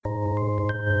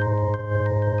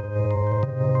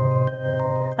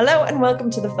Hello and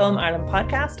welcome to the Film Ireland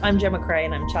podcast. I'm Gemma Cray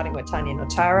and I'm chatting with Tanya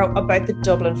Notaro about the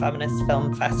Dublin Feminist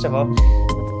Film Festival.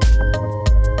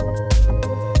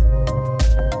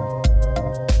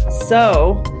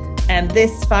 So,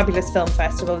 this fabulous film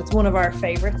festival, it's one of our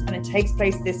favourites and it takes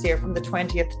place this year from the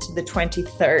 20th to the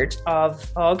 23rd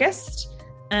of August.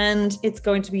 And it's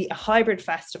going to be a hybrid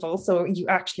festival, so you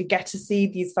actually get to see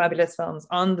these fabulous films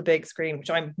on the big screen, which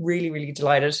I'm really, really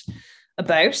delighted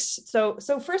about. So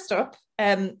first up,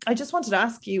 I just wanted to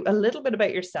ask you a little bit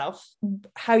about yourself,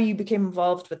 how you became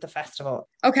involved with the festival.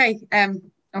 Okay, I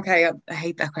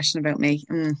hate that question about me.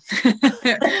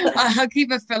 I'll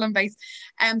keep it film based.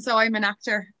 So I'm an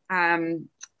actor. I'm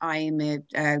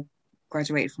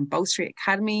graduated from Bow Street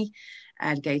Academy,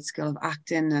 at Gates School of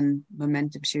Acting and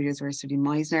Momentum Studios, where I studied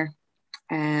Meisner.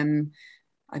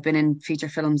 I've been in feature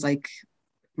films like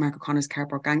Mark O'Connor's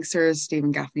Cardboard Gangsters,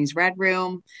 Stephen Gaffney's Red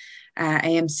Room,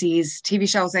 AMC's TV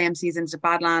shows, AMC's Into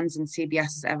Badlands, and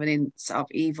CBS's Evidence of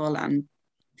Evil, and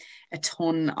a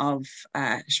ton of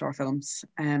short films.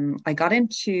 I got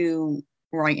into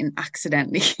writing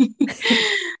accidentally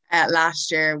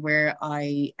last year, where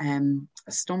I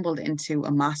stumbled into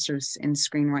a master's in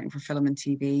screenwriting for film and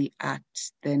TV at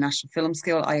the National Film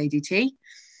School, IADT.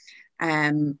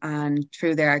 And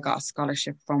through there, I got a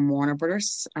scholarship from Warner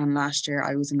Brothers. And last year,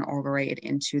 I was inaugurated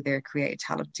into their creative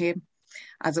talent team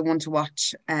as a one to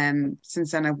watch.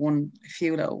 Since then, I've won a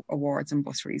few awards and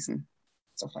BuzzFeed and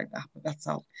stuff like that. But that's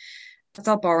all. That's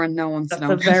all boring. No one's That's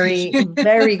known. a very,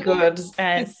 very good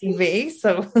CV.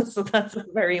 So that's a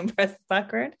very impressive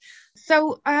background.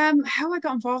 So how I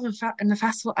got involved in the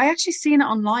festival, I actually seen it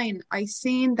online. I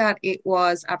seen that it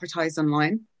was advertised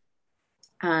online.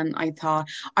 And I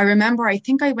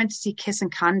think I went to see Kiss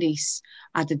and Candies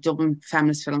at the Dublin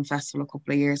Feminist Film Festival a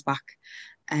couple of years back.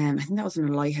 I think that was in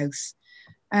a lighthouse.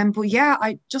 But yeah,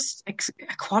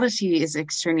 equality is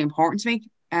extremely important to me.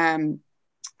 And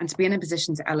to be in a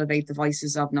position to elevate the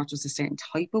voices of not just a certain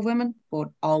type of women, but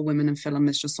all women in film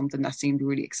is just something that seemed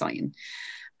really exciting.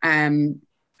 And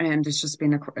there's just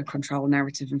been a control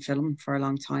narrative in film for a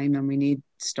long time, and we need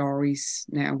stories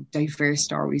now, diverse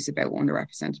stories about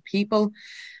underrepresented people,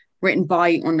 written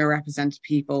by underrepresented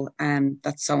people, and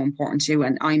that's so important too.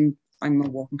 And I'm a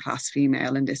working class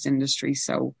female in this industry,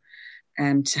 so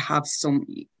to have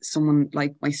someone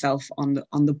like myself on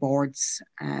the boards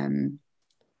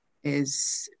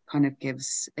is kind of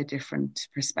gives a different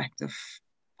perspective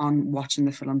on watching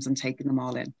the films and taking them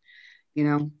all in, you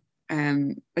know.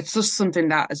 It's just something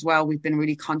that as well we've been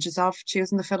really conscious of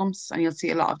choosing the films, and you'll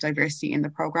see a lot of diversity in the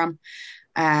programme.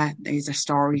 These are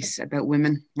stories about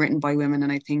women, written by women,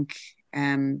 and I think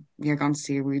you're going to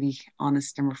see a really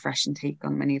honest and refreshing take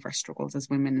on many of our struggles as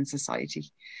women in society.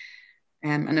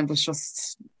 And it was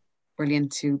just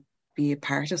brilliant to be a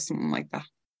part of something like that.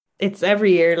 It's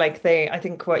every year, I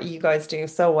think what you guys do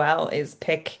so well is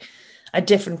pick a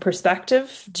different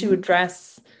perspective to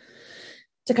address,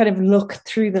 to kind of look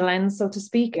through the lens, so to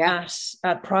speak, at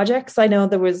projects. I know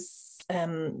there was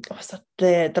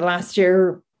the last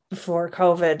year before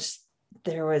COVID,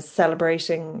 there was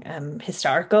celebrating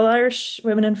historical Irish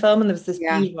women in film, and there was this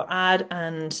beautiful ad,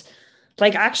 and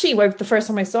actually, the first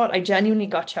time I saw it, I genuinely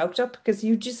got choked up, because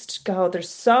you just go, there's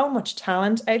so much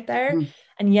talent out there,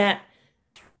 and yet,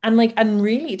 and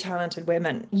really talented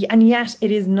women, and yet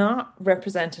it is not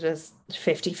represented as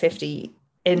 50-50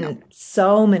 in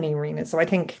so many arenas. So I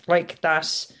think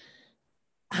that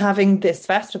having this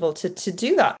festival to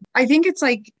do that, I think it's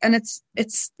and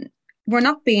it's we're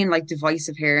not being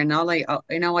divisive here, and all I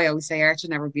always say art should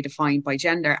never be defined by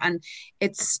gender, and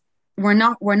we're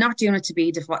not doing it to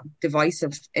be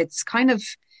divisive. It's kind of,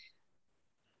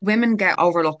 women get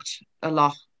overlooked a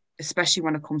lot, especially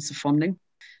when it comes to funding.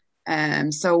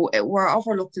 So we're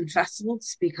overlooked in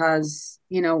festivals because,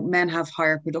 men have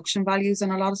higher production values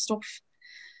and a lot of stuff.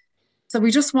 So we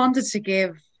just wanted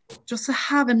to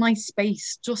have a nice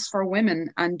space just for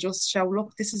women, and just show,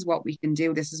 look, this is what we can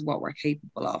do. This is what we're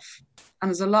capable of. And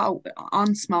there's a lot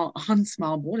on small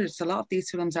budgets. A lot of these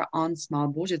films are on small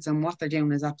budgets, and what they're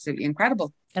doing is absolutely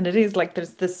incredible. And it is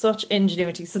there's such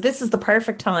ingenuity. So this is the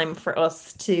perfect time for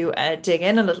us to dig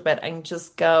in a little bit and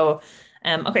just go,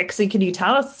 okay, so can you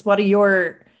tell us what are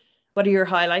your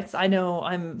highlights? I know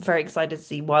I'm very excited to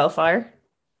see Wildfire.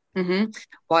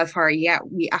 Wildfire, yeah,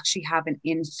 we actually have an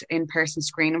in-person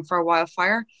screening for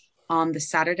Wildfire on the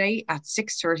Saturday at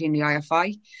 6:30 in the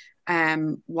IFI.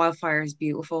 Wildfire is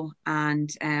beautiful, and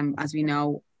as we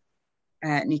know,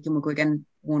 Nika McGuigan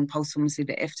won posthumously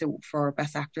the IFTA for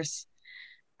Best Actress.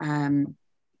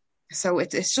 So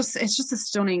it's just a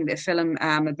stunning film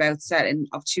about setting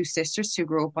of two sisters who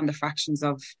grew up on the fractions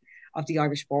of of the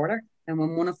Irish border. And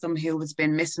when one of them who has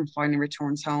been missing finally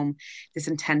returns home, this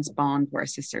intense bond where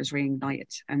sisters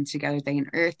reunite, and together they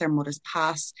unearth their mother's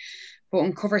past, but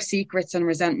uncover secrets and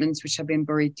resentments which have been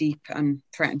buried deep and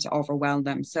threaten to overwhelm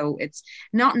them. So it's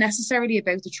not necessarily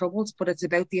about the troubles, but it's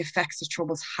about the effects the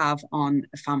troubles have on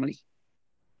a family.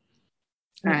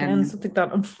 And again, something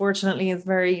that unfortunately is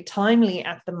very timely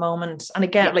at the moment. And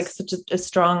again, yes. like such a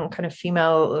strong kind of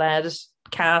female-led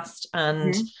cast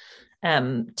and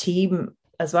team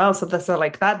as well. So that's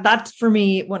like that for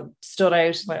me what stood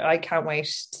out. Like, I can't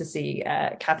wait to see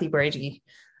Kathy Brady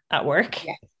at work.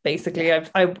 Yeah. Basically,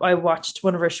 I watched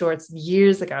one of her shorts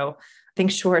years ago. I think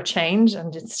Short Change,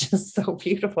 and it's just so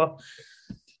beautiful.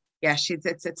 Yeah,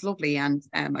 it's lovely, and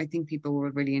I think people will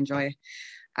really enjoy it.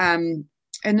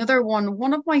 Another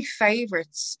one of my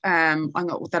favorites that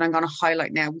I'm going to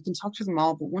highlight now. We can talk through them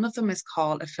all, but one of them is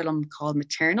a film called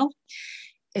Maternal.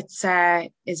 It's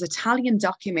is Italian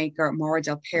documaker Maura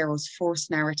Del Piero's first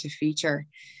narrative feature,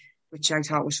 which I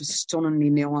thought was just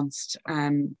stunningly nuanced.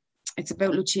 It's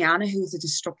about Luciana, who is a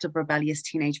disruptive, rebellious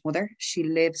teenage mother. She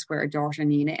lives with her daughter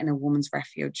Nina in a woman's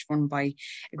refuge run by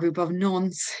a group of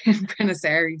nuns in Buenos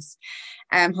Aires.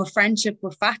 Her friendship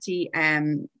with Fati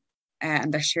and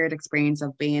their shared experience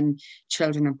of being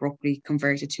children abruptly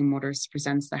converted to mothers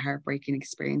presents the heartbreaking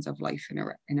experience of life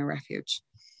in a refuge.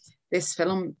 This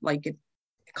film, it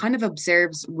kind of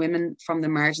observes women from the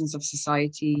margins of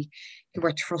society who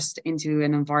are thrust into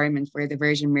an environment where the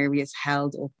Virgin Mary is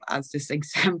held up as this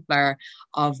exemplar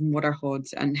of motherhood,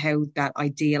 and how that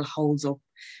ideal holds up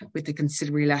with the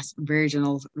considerably less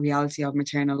virginal reality of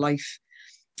maternal life.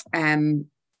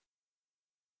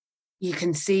 You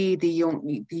can see the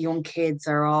young kids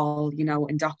are all,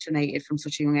 indoctrinated from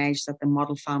such a young age that the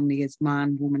model family is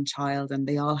man, woman, child, and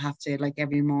they all have to, like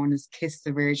every morning, kiss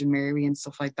the Virgin Mary and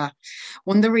stuff like that.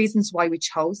 One of the reasons why we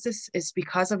chose this is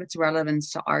because of its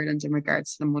relevance to Ireland in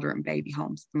regards to the mother and baby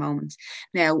homes at the moment.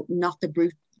 Now, not the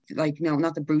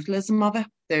brutalism of it.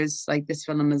 There's this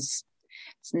film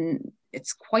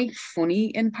it's quite funny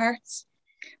in parts,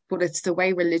 but it's the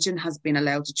way religion has been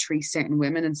allowed to treat certain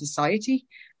women in society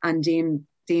and deem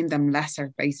them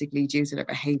lesser, basically, due to their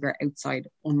behaviour outside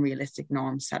unrealistic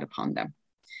norms set upon them.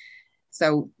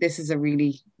 So this is a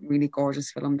really, really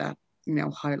gorgeous film that,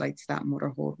 highlights that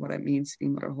motherhood, what it means to be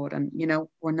motherhood. And,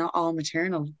 we're not all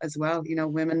maternal as well.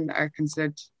 Women are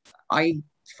considered, I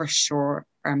for sure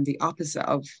am the opposite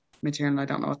of maternal. I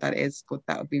don't know what that is, but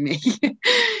that would be me.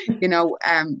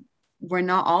 We're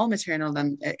not all maternal,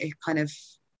 and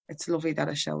it's lovely that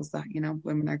it shows that,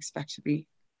 women are expected to be,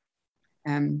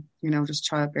 just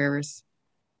childbearers.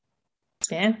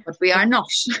 Yeah. But we are not.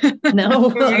 No,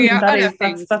 that's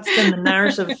been the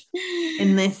narrative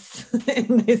in this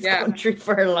country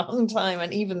for a long time,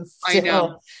 and even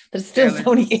still there's still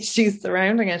so many issues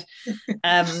surrounding it.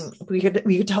 We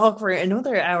could talk for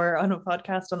another hour on a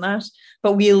podcast on that,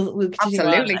 but we'll continue.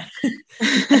 Absolutely.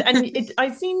 and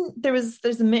I've seen there's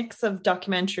a mix of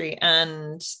documentary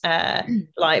and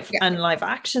live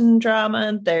action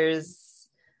drama. There's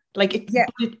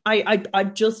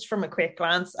I just from a quick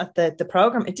glance at the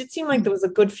program, it did seem like there was a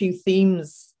good few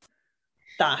themes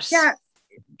that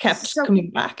kept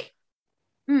coming back.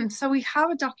 So we have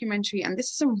a documentary, and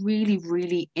this is a really,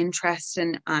 really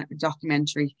interesting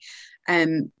documentary.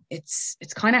 It's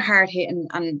kind of hard hitting,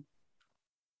 and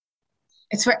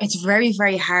it's very,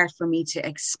 very hard for me to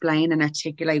explain and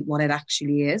articulate what it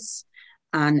actually is.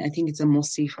 And I think it's a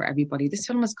must-see for everybody. This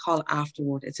film is called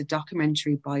Afterward. It's a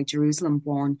documentary by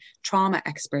Jerusalem-born trauma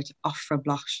expert Ofra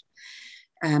Bloch.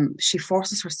 She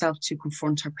forces herself to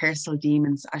confront her personal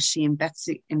demons as she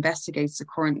investigates the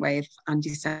current wave of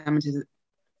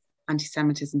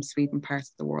anti-Semitism sweeping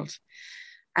parts of the world.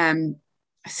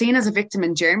 Seen as a victim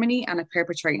in Germany and a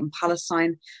perpetrator in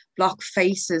Palestine, Bloch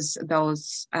faces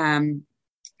those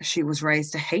she was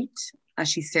raised to hate, as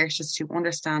she searches to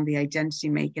understand the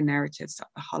identity-making narratives of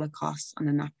the Holocaust and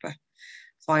the Nakba,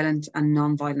 violent and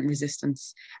non-violent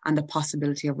resistance, and the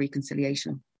possibility of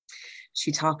reconciliation.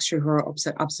 She talks through her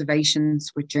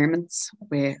observations with Germans,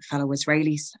 with fellow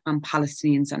Israelis and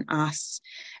Palestinians, and asks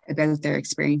about their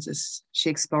experiences. She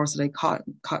explores the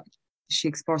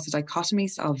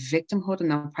dichotomies of victimhood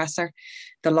and oppressor,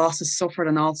 the losses suffered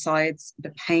on all sides, the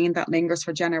pain that lingers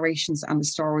for generations, and the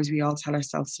stories we all tell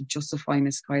ourselves to justify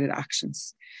misguided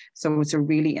actions. So it's a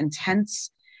really intense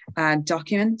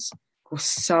document, but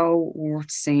so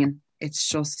worth seeing. It's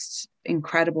just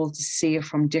incredible to see it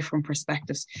from different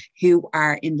perspectives who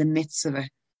are in the midst of it,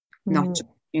 not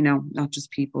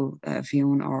just people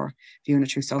viewing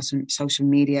it through social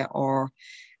media, or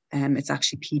it's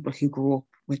actually people who grew up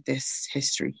with this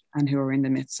history and who are in the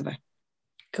midst of it.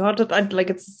 God, I'd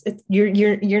like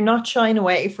you're not shying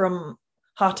away from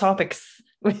hot topics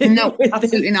No,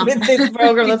 absolutely not. with this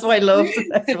program. That's why I love the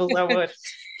festival so much.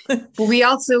 But we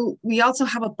also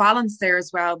have a balance there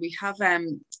as well. We have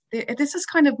this is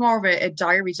kind of more of a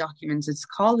diary document. It's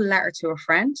called A Letter to a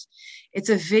Friend. It's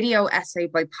a video essay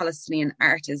by Palestinian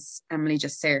artist Emily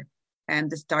Jasser. And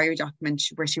this diary document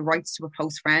where she writes to a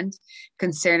close friend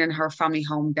concerning her family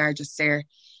home, Dar Jasser,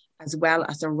 as well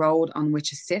as the road on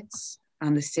which it sits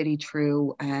and the city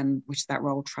through which that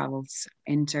road travels,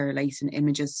 interlacing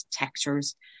images,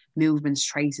 textures, movements,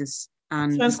 traces.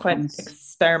 And sounds quite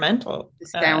experimental. The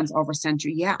sounds over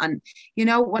century, yeah. And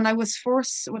when I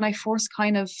first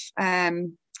kind of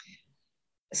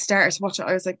started to watch it,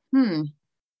 I was like, I'm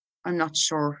not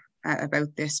sure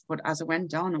about this. But as it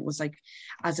went on, it was like,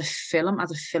 as a film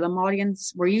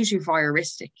audience, we're usually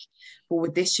voyeuristic, but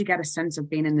with this, you get a sense of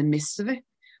being in the midst of it,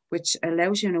 which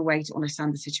allows you in a way to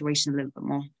understand the situation a little bit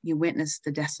more. You witness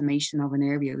the decimation of an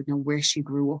area, where she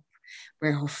grew up,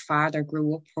 where her father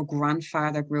grew up, her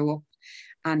grandfather grew up,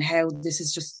 and how this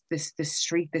is just this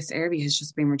street, this area has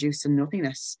just been reduced to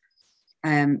nothingness.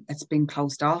 It's been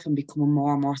closed off and becoming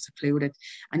more and more secluded.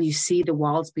 And you see the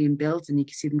walls being built and you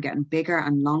can see them getting bigger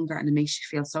and longer, and it makes you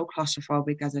feel so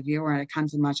claustrophobic as a viewer. I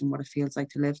can't imagine what it feels like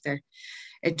to live there.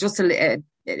 It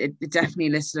definitely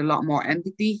elicited a lot more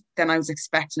empathy than I was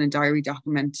expecting a diary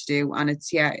document to do. And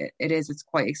it's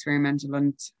quite experimental,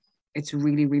 and it's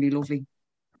really, really lovely.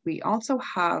 We also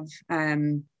have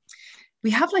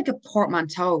like a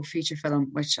portmanteau feature film,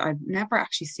 which I've never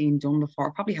actually seen done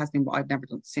before. Probably has been, but I've never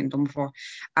seen done before.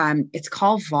 It's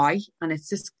called Vi, and it's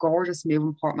this gorgeous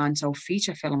moving portmanteau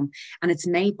feature film, and it's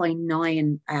made by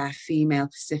 9 female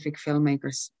Pacific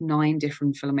filmmakers, 9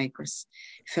 different filmmakers,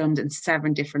 filmed in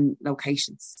 7 different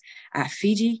locations: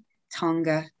 Fiji,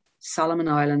 Tonga, Solomon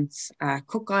Islands,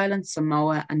 Cook Islands,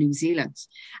 Samoa, and New Zealand.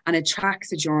 And it tracks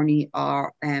the journey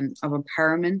of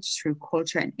empowerment through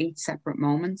culture in 8 separate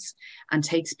moments, and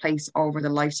takes place over the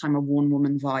lifetime of one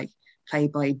woman, Vi,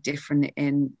 played by different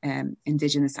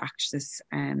Indigenous actresses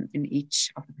in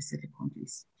each of the Pacific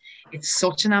countries. It's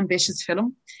such an ambitious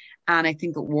film, and I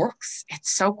think it works.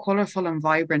 It's so colourful and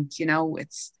vibrant.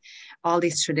 It's all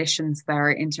these traditions that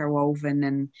are interwoven,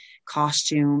 and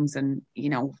costumes, and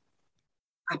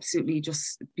absolutely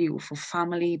just beautiful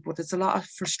family, but there's a lot of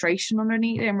frustration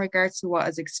underneath in regards to what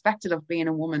is expected of being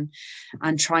a woman,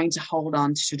 and trying to hold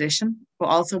on to tradition, but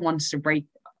also wants to break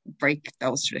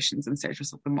those traditions and search for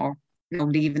something more,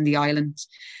 leaving the island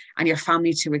and your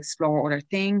family to explore other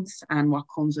things and what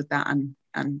comes with that,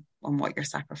 and what you're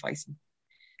sacrificing.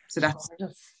 So that's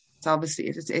it's obviously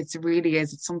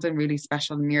it's something really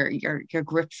special, and you're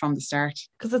gripped from the start,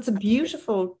 because it's a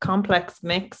beautiful complex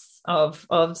mix of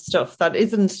stuff that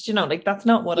isn't that's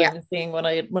not what I'm seeing when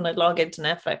I log into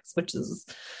Netflix, which is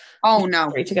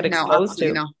great to get exposed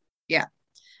to. No. Yeah,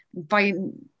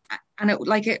 when I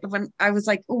was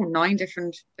like, 9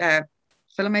 different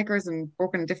filmmakers and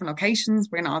working in different locations,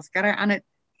 bringing it all together, and it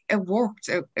worked.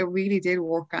 It really did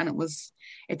work, and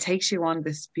it takes you on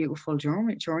this beautiful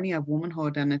journey of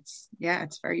womanhood, and it's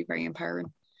very, very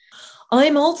empowering.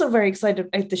 I'm also very excited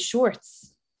about the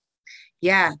shorts.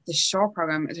 Yeah, the short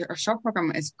program. Our short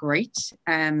program is great.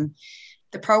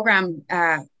 The program,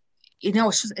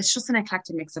 it's just an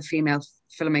eclectic mix of female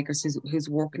filmmakers whose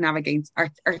work navigates.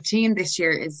 Our team this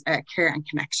year is Care and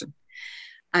Connection,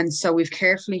 and so we've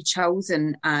carefully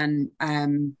chosen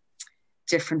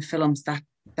different films that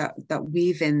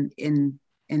weave in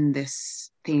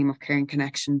this theme of care and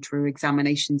connection through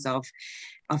examinations of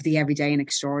the everyday and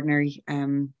extraordinary,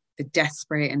 the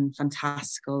desperate and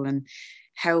fantastical, and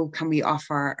how can we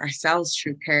offer ourselves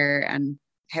through care, and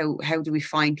how do we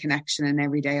find connection in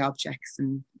everyday objects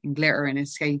and glitter and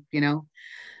escape,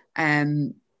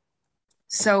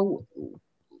 so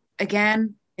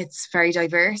again, it's very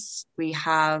diverse. We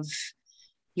have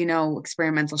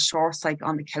experimental shorts like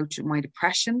On the Couch with My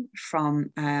Depression from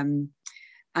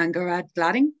Angharad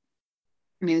Gladding,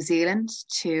 New Zealand,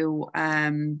 to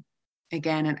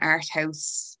again an art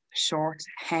house short,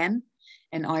 Hen,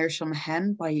 an Irish film,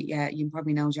 Hen, by you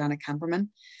probably know Jana Camperman.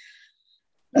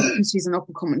 She's an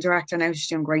up-and-coming director now. She's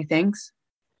doing great things.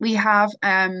 We have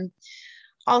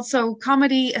also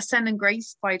comedy Ascending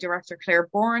Grace by director Claire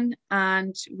Bourne,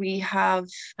 and we have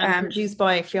produced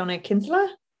by Fiona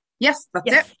Kinsella. Yes,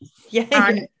 that's it. Yeah.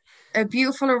 And a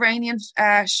beautiful Iranian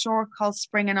short called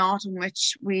Spring and Autumn,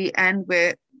 which we end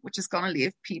with, which is going to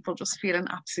leave people just feeling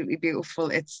absolutely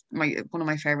beautiful. It's one of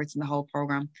my favorites in the whole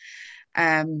program.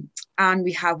 And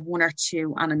we have 1 or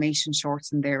 2 animation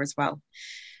shorts in there as well.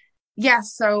 Yeah,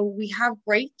 so we have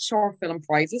great short film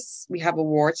prizes. We have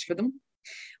awards for them.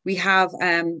 We have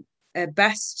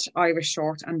Best Irish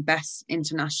Short and Best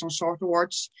International Short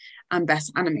Award and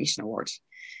Best Animation Award.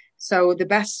 So the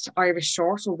Best Irish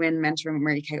Short will win Mentoring with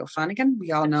Mary Kate O'Flanagan.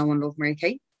 We all know and love Mary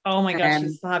Kate. Oh my gosh,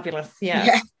 she's fabulous.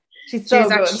 Yeah. She's so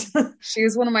good. She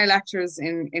was one of my lecturers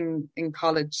in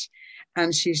college,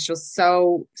 and she's just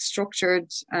so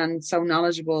structured and so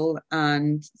knowledgeable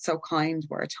and so kind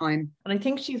for her time. And I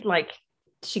think she's like,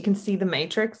 she can see the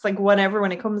matrix, like whatever,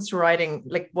 when it comes to writing,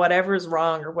 like whatever is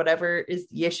wrong or whatever is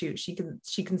the issue, she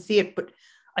can see it. But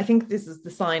I think this is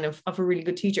the sign of a really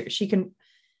good teacher. She can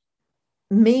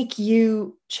make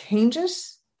you change it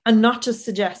and not just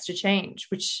suggest a change,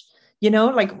 which, you know,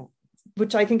 like,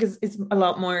 which I think is a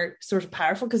lot more sort of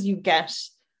powerful, because you get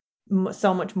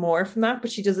so much more from that.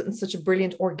 But she does it in such a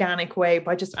brilliant, organic way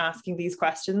by just asking these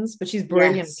questions. But she's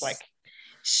brilliant. Yes. Like,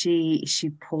 she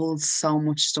pulls so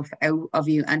much stuff out of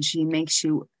you, and she makes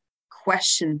you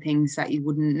question things that you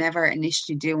would never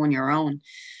initially do on your own.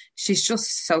 She's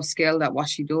just so skilled at what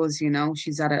she does, you know.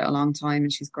 She's at it a long time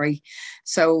and she's great.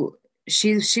 So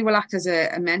she will act as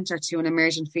a mentor to an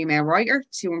emerging female writer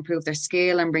to improve their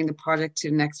skill and bring the project to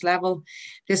the next level.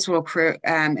 This will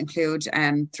include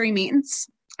 3 meetings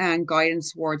and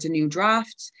guidance towards a new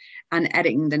draft and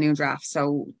editing the new draft.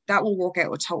 So that will work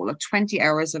out a total of 20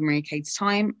 hours of Mary Kate's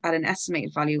time at an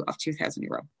estimated value of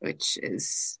 €2,000, which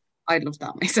is, I'd love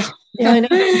that myself. Yeah, I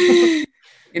know.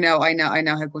 You know, I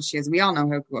know how good she is. We all know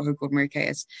how good Mary Kate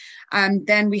is.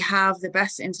 Then we have the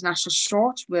Best International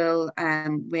Short will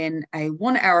win a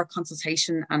 1-hour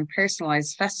consultation and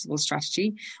personalised festival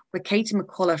strategy with Katie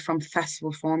McCullough from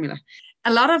Festival Formula.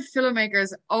 A lot of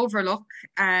filmmakers overlook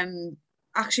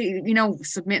actually, you know,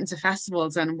 submitting to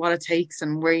festivals and what it takes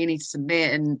and where you need to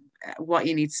submit and what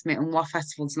you need to submit and what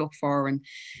festivals look for. And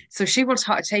so she will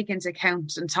take into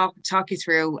account and talk you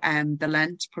through the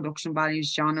length, production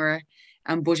values, genre,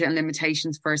 and budget and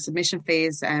limitations for a submission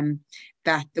phase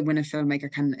that the winning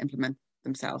filmmaker can implement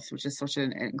themselves, which is such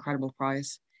an incredible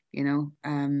prize, you know.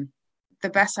 The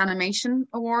Best Animation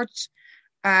Award,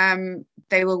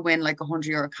 they will win like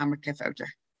 €100 camera clip voucher.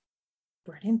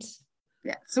 Brilliant.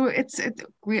 Yeah, so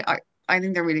I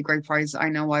think they're really great prizes. I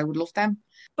know I would love them.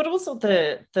 But also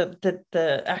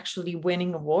the actually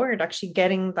winning award, actually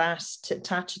getting that to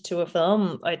attach it to a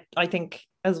film, I think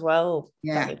as well.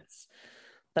 Yeah.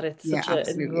 That it's such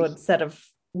a good set of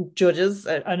judges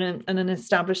and an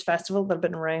established festival that have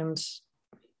been around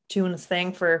doing this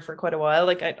thing for quite a while.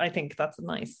 Like I think that's a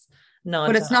nice nod.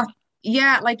 But it's not,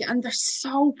 yeah, like, and they're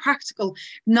so practical.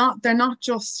 They're not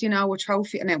just, you know, a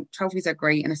trophy. And trophies are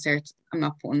great in a cert. I'm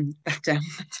not putting that down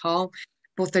at all.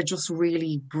 But they're just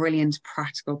really brilliant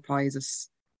practical prizes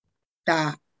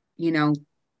that, you know,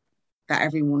 that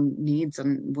everyone needs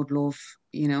and would love,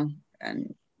 you know,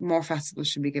 and more festivals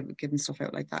should be giving stuff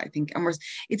out like that, I think. And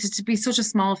it's to be such a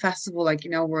small festival, like,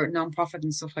 you know, we're a non-profit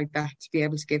and stuff like that, to be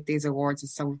able to give these awards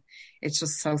it's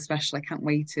just so special. I can't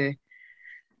wait to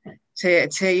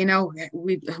you know,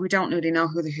 we don't really know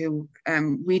who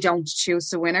we don't choose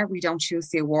the winner, we don't choose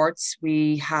the awards.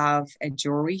 We have a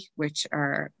jury which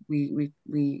are we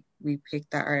pick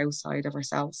that are outside of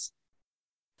ourselves.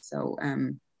 So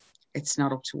it's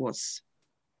not up to us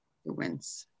who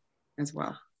wins as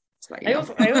well. I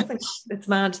also think it's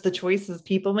mad the choices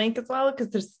people make as well, because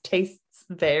their tastes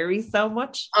vary so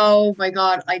much. Oh my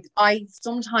god, I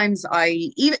sometimes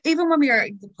even when we are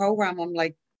the program, I'm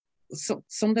like,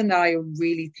 something that I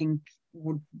really think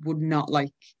would not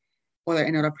like, or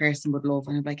another person would love,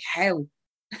 and I'm like, how?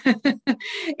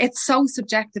 It's so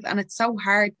subjective and it's so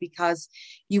hard, because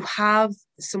you have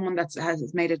someone that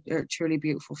has made a truly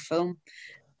beautiful film,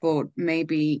 but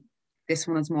maybe this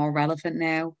one is more relevant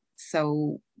now.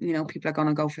 So, you know, people are going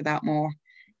to go for that more.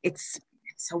 It's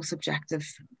so subjective.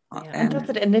 Yeah, and that's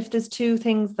it. And if there's two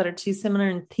things that are too similar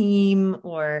in theme,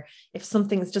 or if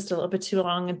something's just a little bit too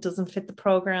long, it doesn't fit the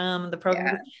program,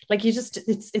 like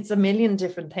it's a million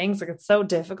different things. Like, it's so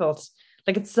difficult.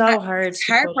 Like, it's so hard. It's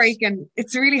heartbreaking.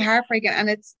 It's really heartbreaking.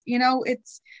 And it's, you know, it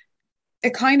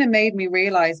kind of made me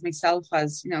realize myself,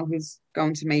 as, you know, who's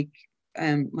going to make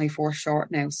my 4th short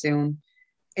now soon.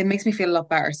 It makes me feel a lot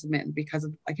better submitting, because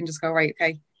I can just go, right,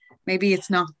 okay, maybe it's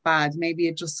not bad, maybe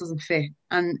it just doesn't fit,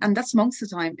 and that's most of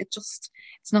the time. It's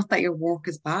not that your work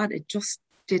is bad, it just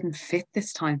didn't fit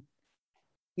this time,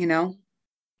 you know.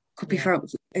 Could be for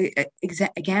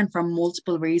again, for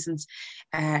multiple reasons.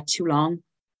 Too long.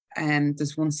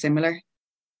 There's one similar.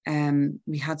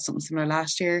 We had something similar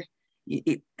last year.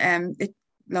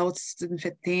 Loads didn't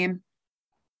fit the theme.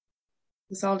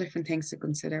 There's all different things to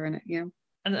consider in it, you know.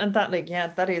 And that, like, yeah,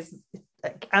 that is,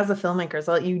 like, as a filmmaker as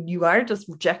well, you are just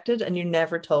rejected and you're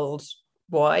never told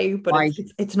why, but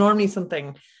it's normally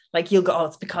something like you'll go, oh,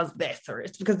 it's because of this, or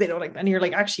it's because they don't like that. And you're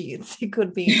like, actually, it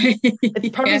could be,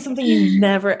 it's probably something you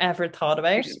never ever thought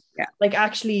about. Yeah. Like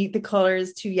actually the color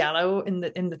is too yellow in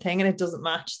the thing and it doesn't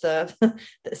match the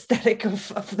aesthetic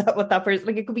of that, what that person,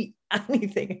 like it could be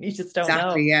anything and you just don't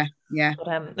know. Yeah.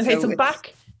 But, okay, so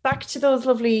back to those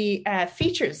lovely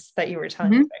features that you were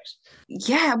telling me about.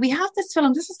 Yeah, we have this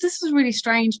film. This is really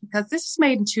strange because this was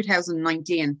made in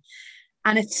 2019,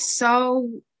 and it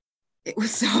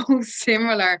was so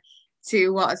similar to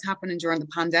what was happening during the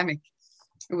pandemic.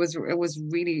 It was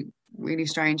really, really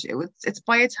strange. It's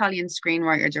by Italian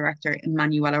screenwriter director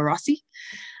Emanuela Rossi.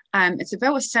 It's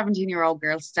about a 17-year-old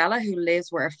girl, Stella, who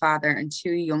lives with her father and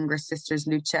two younger sisters,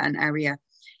 Lucia and Aria,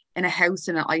 in a house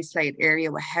in an isolated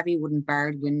area with heavy wooden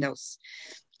barred windows.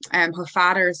 Her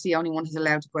father is the only one who's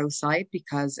allowed to go outside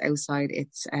because outside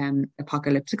it's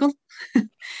apocalyptical.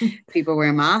 People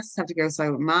wear masks, have to go outside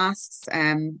with masks,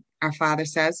 our father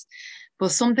says.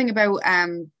 But something about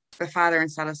the father and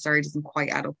Stella's story doesn't quite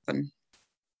add up, and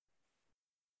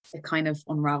it kind of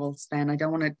unravels then. I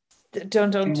don't want to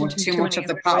don't too much of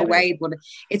the plot away, but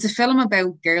it's a film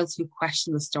about girls who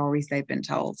question the stories they've been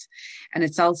told, and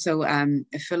it's also a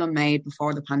film made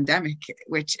before the pandemic,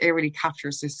 which it really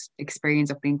captures this experience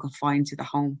of being confined to the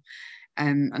home,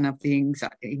 and of the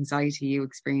anxiety you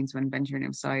experience when venturing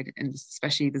outside. And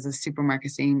especially there's a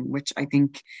supermarket scene, which I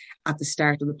think at the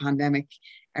start of the pandemic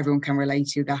everyone can relate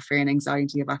to, that fear and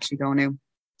anxiety of actually going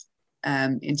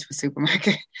out into a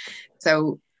supermarket.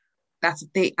 So that's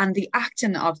the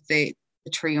acting of the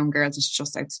three young girls is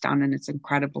just outstanding. It's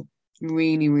incredible,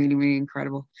 really, really, really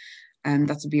incredible. And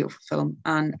that's a beautiful film.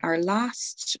 And our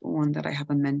last one that I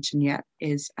haven't mentioned yet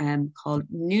is called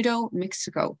Nudo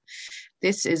Mexico.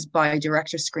 This is by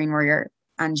director screenwriter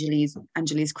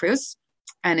Angeles Cruz,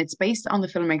 and it's based on the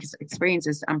filmmaker's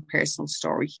experiences and personal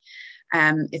story.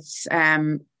 It's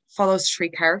follows three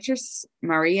characters,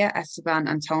 Maria, Esteban,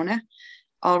 and Tona,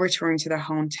 all returning to their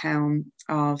hometown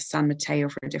of San Mateo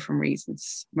for different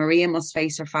reasons. Maria must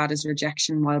face her father's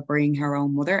rejection while burying her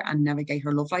own mother and navigate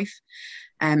her love life.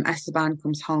 Esteban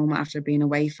comes home after being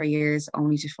away for years,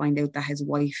 only to find out that his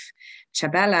wife,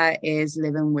 Chabela, is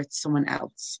living with someone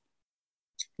else,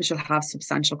 which will have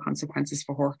substantial consequences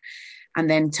for her. And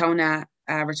then Tona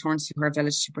returns to her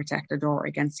village to protect her daughter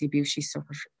against the abuse she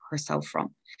suffered herself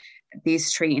from.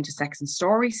 These three intersect in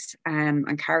stories,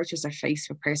 and characters are faced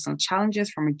with personal challenges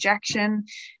from rejection,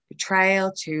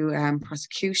 betrayal to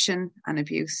persecution and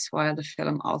abuse, while the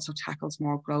film also tackles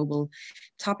more global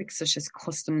topics such as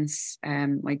customs,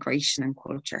 migration and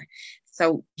culture.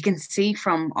 So you can see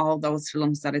from all those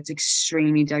films that it's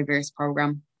extremely diverse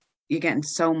program. You're getting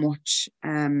so much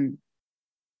from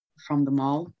them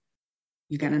all.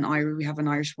 You get we have an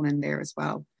Irish one in there as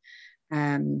well.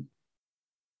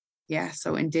 Yeah,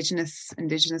 so indigenous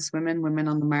women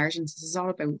on the margins. This is all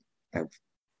about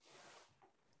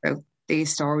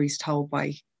these stories told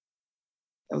by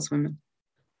those women.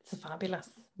 It's fabulous.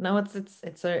 No, it's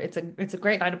a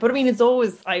great lineup. But I mean, it's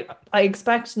always I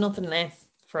expect nothing less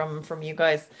from you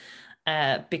guys,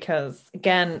 because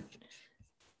again,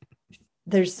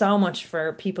 there's so much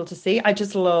for people to see. I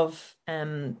just love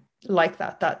like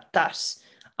that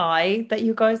eye that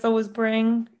you guys always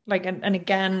bring, like, and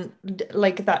again,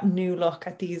 like that new look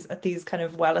at these kind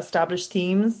of well-established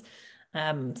themes.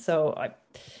 So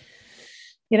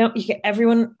you get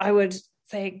everyone, I would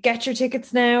say, get your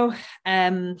tickets now. I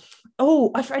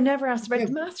never asked about the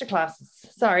masterclasses.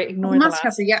 Sorry, ignore the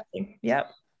masterclasses. Yeah.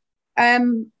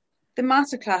 The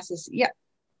masterclasses, yeah.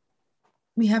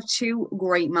 We have two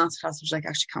great masterclasses, which I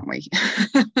actually can't wait.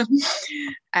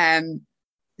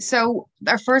 So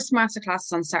our first masterclass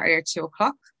is on Saturday at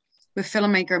 2:00 with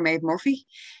filmmaker Maeve Murphy.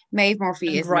 Maeve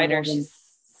Murphy is writer.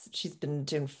 She's been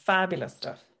doing fabulous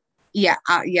stuff. Yeah,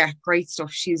 great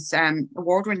stuff. She's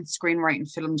award-winning screenwriting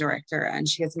film director, and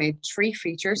she has made 3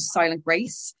 features: Silent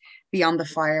Grace, Beyond the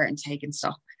Fire, and Taking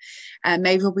Stock.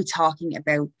 Maeve will be talking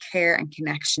about care and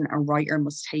connection a writer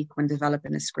must take when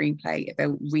developing a screenplay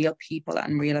about real people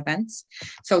and real events.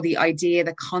 So the idea,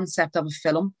 the concept of a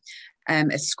film, a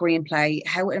screenplay,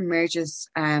 how it emerges,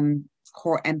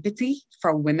 core empathy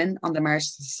for women on the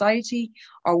margins of society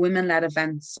or women-led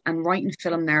events, and writing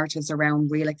film narratives around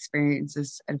real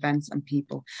experiences, events and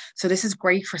people. So this is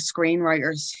great for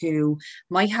screenwriters who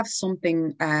might have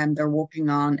something they're working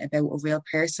on about a real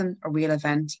person, a real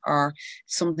event, or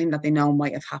something that they know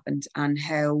might have happened, and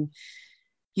how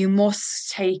you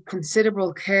must take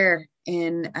considerable care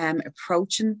in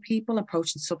approaching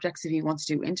subjects if you want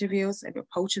to do interviews,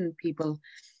 approaching people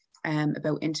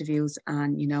about interviews,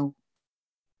 and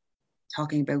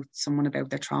talking about someone, about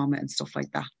their trauma and stuff like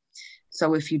that.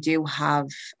 So if you are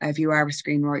a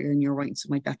screenwriter and you're writing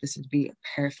something like that, this would be a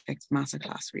perfect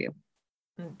masterclass for you.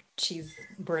 She's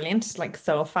brilliant, like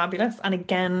so fabulous. And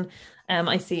again,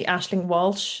 I see Aisling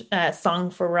Walsh, Song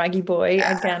for Raggy Boy.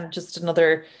 Again, just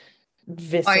another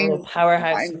visceral I'm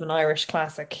powerhouse of I'm an Irish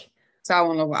classic.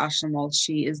 so in love with Aisling Walsh.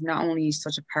 She is not only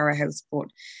such a powerhouse, but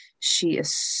she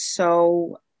is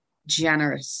so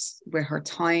generous with her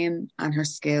time and her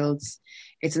skills.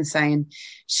 It's insane.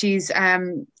 She's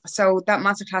so that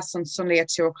masterclass on Sunday at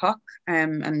 2 o'clock.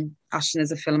 And Ashton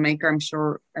is a filmmaker. I'm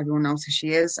sure everyone knows who she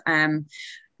is.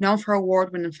 Known for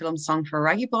award-winning film Song for a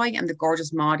Raggy Boy and The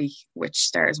Gorgeous Maudie, which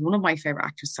stars one of my favorite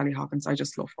actors, Sally Hawkins. I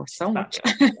just love her so much.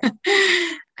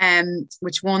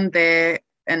 Which won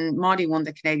Maudie won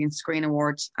the Canadian Screen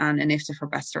Award and an IFTA for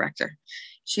Best Director.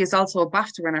 She is also a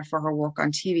BAFTA winner for her work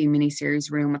on TV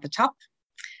miniseries Room at the Top.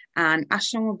 And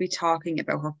Ashton will be talking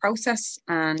about her process,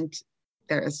 and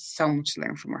there is so much to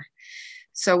learn from her.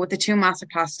 So with the two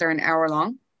masterclasses, they're an hour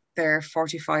long. They're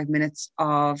 45 minutes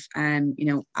of,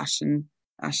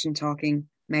 Ashton talking,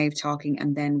 Maeve talking,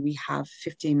 and then we have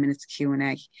 15 minutes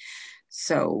Q&A.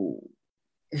 So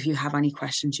if you have any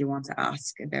questions you want to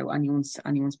ask about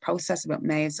anyone's process, about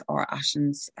Maeve's or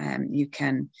Ashton's, you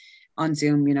can on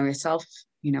Zoom, yourself,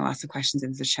 ask the questions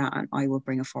into the chat, and I will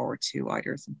bring it forward to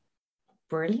either of them.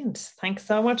 Brilliant. Thanks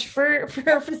so much for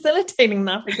facilitating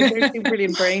that, because they're two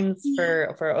brilliant brains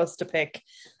for us to pick.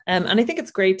 And I think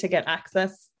it's great to get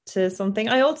access to something.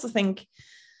 I also think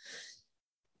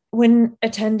when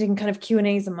attending kind of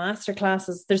Q&As and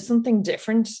masterclasses, there's something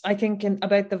different, I think,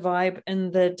 about the vibe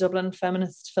in the Dublin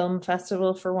Feminist Film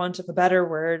Festival, for want of a better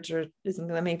word, or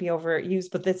something that may be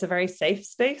overused, but it's a very safe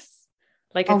space.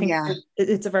 Like, I think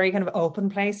it's a very kind of open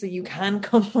place, so you can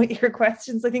come with your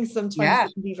questions. I think sometimes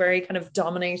it can be very kind of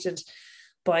dominated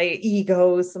by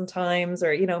egos sometimes,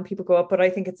 or, people go up, but I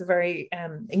think it's a very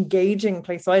engaging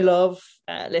place. So I love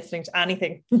listening to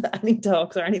anything, any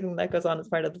talks or anything that goes on as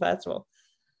part of the festival.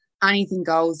 Anything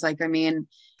goes.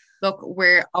 Look,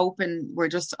 we're open. We're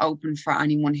just open for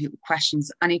anyone who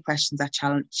any questions that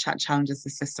challenges the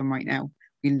system right now.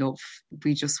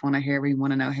 We just want to hear. We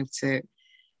want to know how to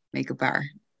make a bar,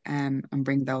 and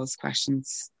bring those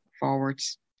questions forward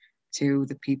to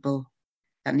the people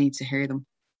that need to hear them.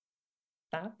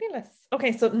 Fabulous.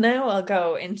 Okay, so now I'll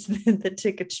go into the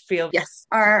ticket spiel. Yes,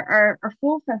 our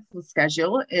full festival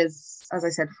schedule is, as I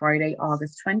said, Friday,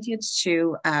 August 20th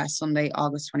to Sunday,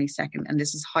 August 22nd, and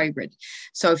this is hybrid.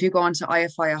 So if you go onto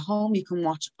IFI at Home, you can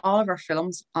watch all of our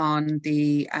films on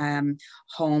the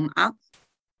Home app.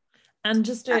 And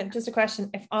just a question: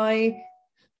 if I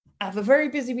have a very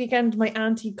busy weekend, my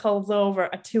auntie calls over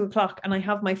at 2 o'clock, and I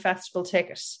have my festival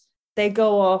ticket, they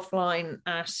go offline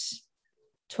at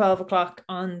 12 o'clock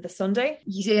on the Sunday?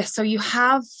 Yeah, so you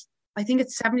have, I think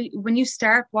it's 70, when you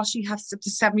start watching, you have up to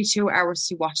 72 hours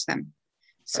to watch them.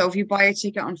 So if you buy a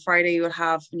ticket on Friday, you'll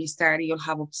have up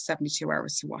to 72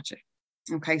 hours to watch it.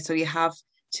 Okay, so you have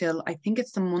till, I think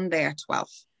it's the Monday at 12.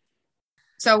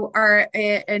 So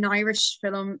an Irish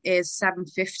film is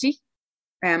 $7.50.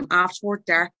 Afterward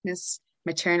Darkness,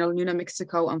 Maternal, Nuno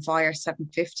Mexico and Fire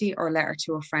 $7.50, or Letter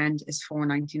to a Friend is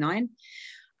 $4.99.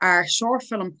 Our short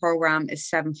film program is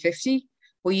 $7.50,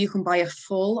 where you can buy a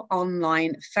full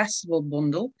online festival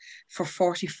bundle for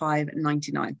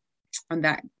 $45.99, and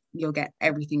that you'll get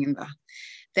everything in that.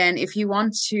 Then if you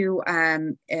want to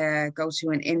go to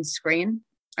an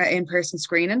in-person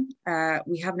screening,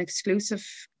 we have an exclusive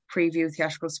preview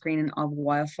theatrical screening of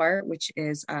Wildfire, which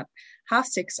is at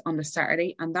 6:30 on the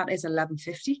Saturday, and that is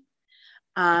 $11.50.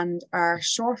 And our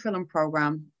short film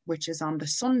program, which is on the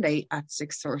Sunday at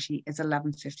 6:30, is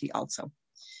 $11.50 also.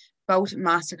 Both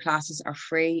masterclasses are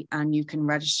free, and you can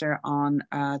register on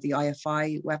the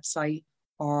IFI website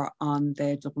or on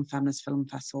the Dublin Feminist Film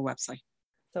Festival website.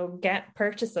 So get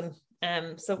purchasing.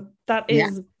 So that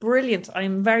is brilliant.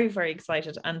 I'm very, very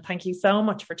excited, and thank you so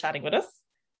much for chatting with us.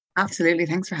 Absolutely.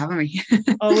 Thanks for having me.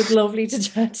 Always lovely to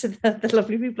chat to the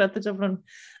lovely people at the Dublin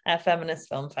Feminist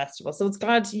Film Festival. So it's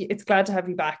glad to have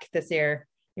you back this year.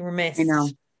 You were missed. I know.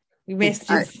 We missed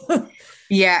you.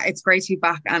 Yeah, it's great to be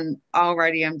back. And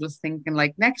already I'm just thinking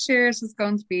next year is just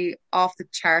going to be off the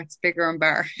charts, bigger and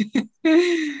better.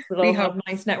 We'll all have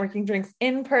nice networking drinks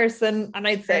in person. And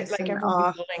I'd say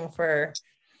everyone's looking for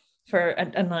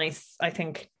a nice, I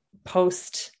think,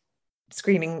 post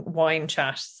screening wine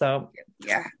chat. So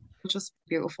yeah, just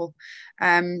beautiful.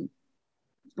 I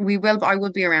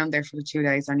will be around there for the 2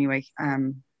 days anyway.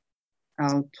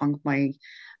 I'll plunk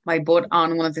my butt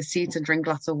on one of the seats and drink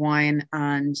lots of wine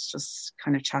and just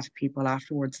kind of chat to people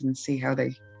afterwards and see how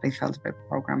they felt about the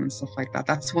program and stuff like that.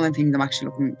 That's one of the things I'm actually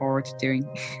looking forward to doing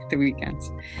the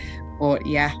weekends. But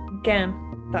yeah. Again,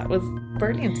 that was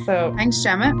brilliant. So Thanks,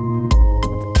 Gemma.